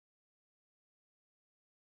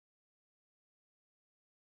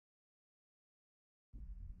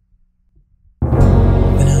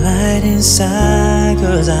inside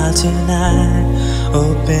goes out tonight.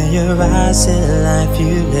 Open your eyes to the life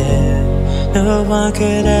you live. No one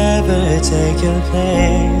could ever take your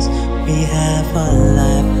place. We have one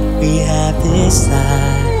life, we have this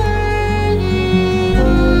life.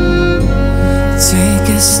 Take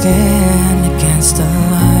a stand against the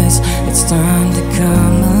lies. It's time to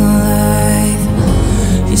come alive.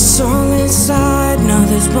 Your soul inside, no,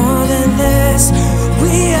 there's more than this.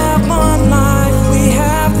 We have one life, we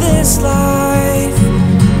have this life.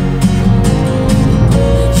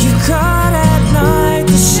 You caught at night,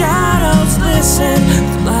 the shadows listen.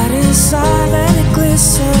 The light inside, let it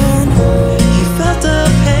glisten. You felt the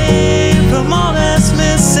pain from all that's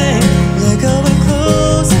missing. Let go and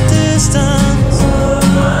close the distance.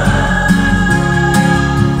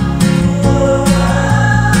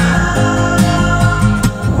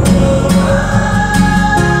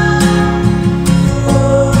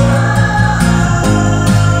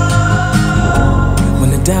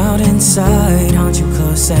 Doubt inside haunts you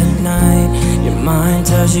close at night. Your mind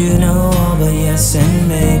tells you no, but yes and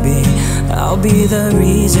maybe. I'll be the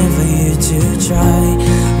reason for you to try.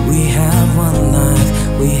 We have one life,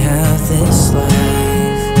 we have this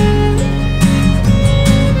life.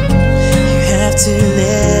 You have to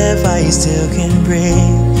live while you still can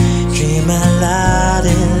breathe. Dream out loud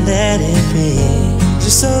and let it be.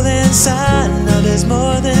 Your soul inside, know there's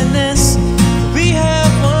more than this. We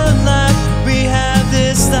have one life, we have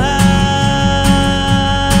this life.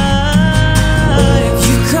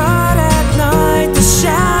 You caught at night, the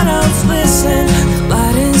shadows listen. The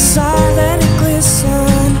light inside, let it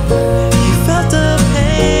glisten. You felt the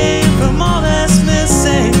pain from all that's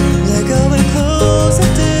missing. Let go and close the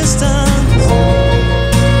distance.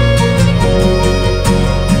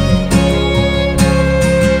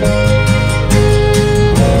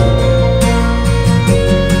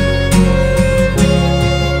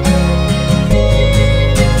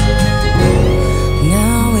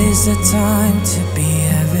 The time to be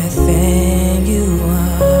everything you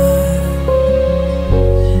are.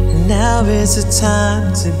 Now is the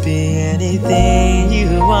time to be anything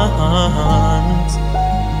you want.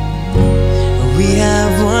 We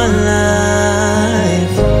have one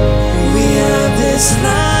life, we have this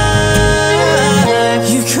life.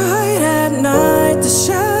 You cried at night, the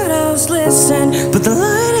shadows listen, but the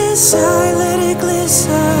light inside, let it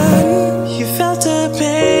glisten. You felt the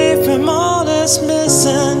pain from all that's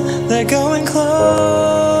missing. Let go and close.